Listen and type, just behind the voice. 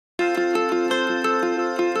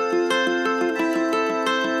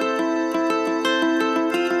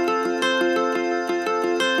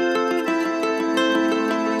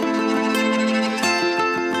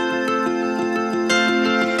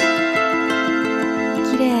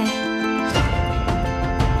그래.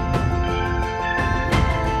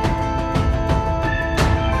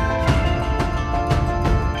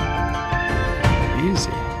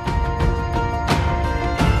 Easy.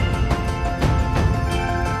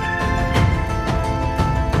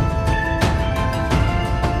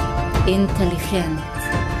 Intelligent.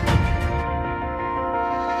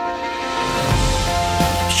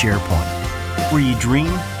 SharePoint, where you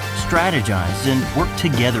dream, strategize, and work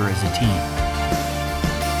together as a team.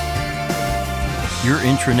 Your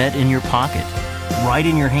intranet in your pocket, right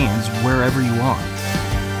in your hands wherever you are.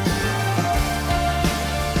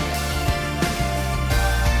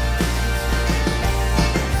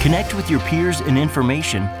 Connect with your peers and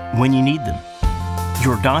information when you need them.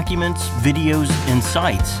 Your documents, videos, and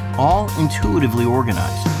sites all intuitively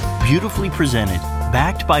organized, beautifully presented,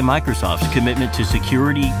 backed by Microsoft's commitment to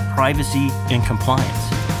security, privacy, and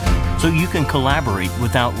compliance, so you can collaborate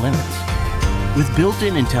without limits. With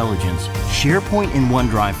built-in intelligence, SharePoint and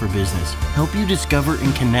OneDrive for Business help you discover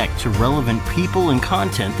and connect to relevant people and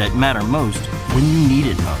content that matter most when you need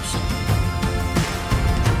it most.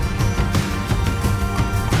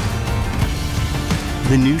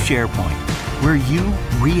 The new SharePoint, where you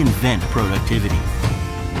reinvent productivity.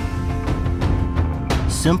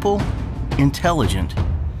 Simple, intelligent,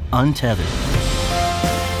 untethered.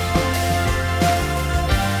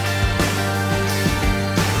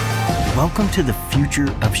 Welcome to the future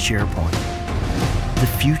of SharePoint. The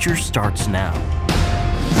future starts now.